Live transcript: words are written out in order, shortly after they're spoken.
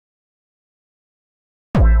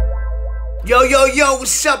Yo,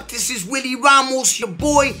 what's up? This is Willie Ramos, your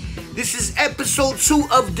boy. This is episode 2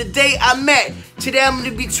 of The Day I Met. Today I'm going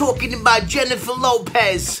to be talking about Jennifer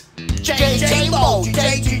Lopez. J-Lo.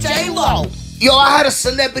 Yo, I had a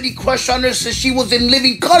celebrity crush on her since she was in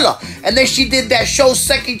Living Color. And then she did that show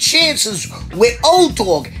Second Chances with Old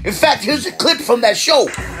Dog. In fact, here's a clip from that show.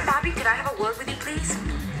 Bobby, could I have a word with you, please?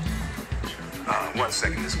 1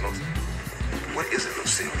 second, Miss Moses. What is it,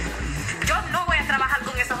 Lucille? Yo no voy a trabajar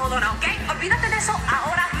con esa jodona, ¿ok? Olvídate de eso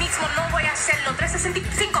ahora mismo. No voy a hacerlo.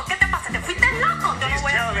 365, ¿qué te pasa? ¿Te fuiste loco? Yo no He's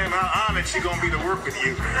voy a... telling him how honored she gonna be to work with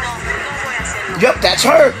you. No voy a hacerlo. Yep, that's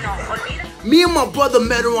her. No, olvídate. Me and my brother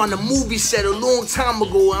met her on a movie set a long time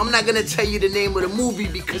ago. I'm not gonna tell you the name of the movie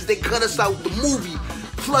because they cut us out the movie.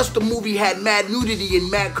 Plus, the movie had mad nudity and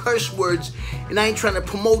mad curse words, and I ain't trying to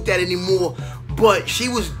promote that anymore. But she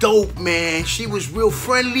was dope, man. She was real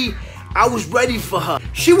friendly. I was ready for her.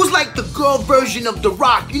 She was like the girl version of The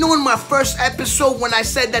Rock. You know, in my first episode when I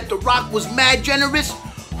said that The Rock was mad generous?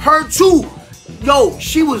 Her too. Yo,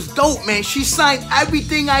 she was dope, man. She signed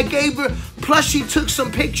everything I gave her. Plus, she took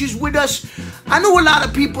some pictures with us. I know a lot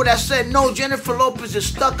of people that said, no, Jennifer Lopez is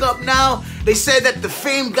stuck up now. They said that the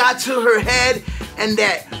fame got to her head and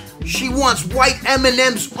that she wants white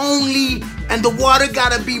M&Ms only and the water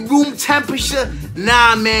gotta be room temperature.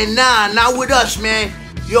 Nah, man, not with us, man.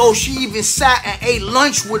 Yo, she even sat and ate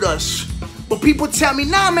lunch with us. But people tell me,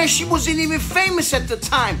 nah, man, she wasn't even famous at the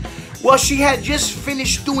time. Well, she had just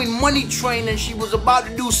finished doing Money Train and she was about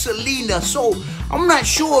to do Selena. So, I'm not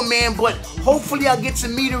sure, man, but hopefully I'll get to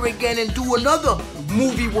meet her again and do another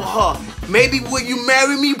movie with her. Maybe Will You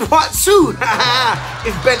Marry Me Part 2?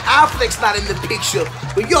 If Ben Affleck's not in the picture.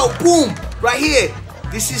 But yo, boom, right here.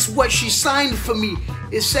 This is what she signed for me.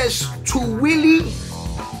 It says, to Willie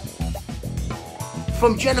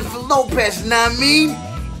from Jennifer Lopez, know what I mean?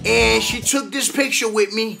 And she took this picture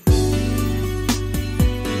with me.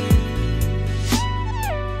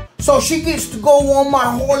 So she gets to go on my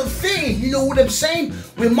Hall of Fame, you know what I'm saying?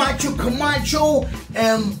 With Macho Camacho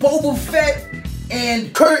and Boba Fett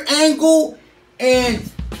and Kurt Angle and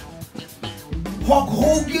Hulk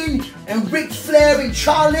Hogan and Ric Flair and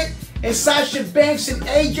Charlotte and Sasha Banks and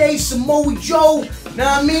AJ, Samoa Joe, know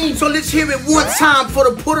what I mean? So let's hear it one time for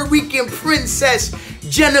the Puerto Rican princess,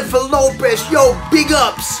 Jennifer Lopez. Yo, big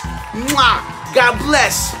ups. Mwah. God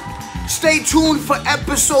bless. Stay tuned for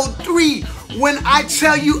episode 3 when I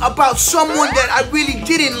tell you about someone that I really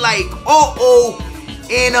didn't like.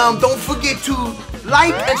 And don't forget to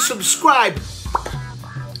like and subscribe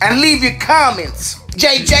and leave your comments.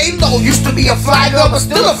 J-Lo used to be a fly girl, but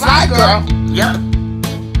still a fly girl. Yep.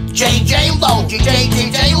 J-Lo.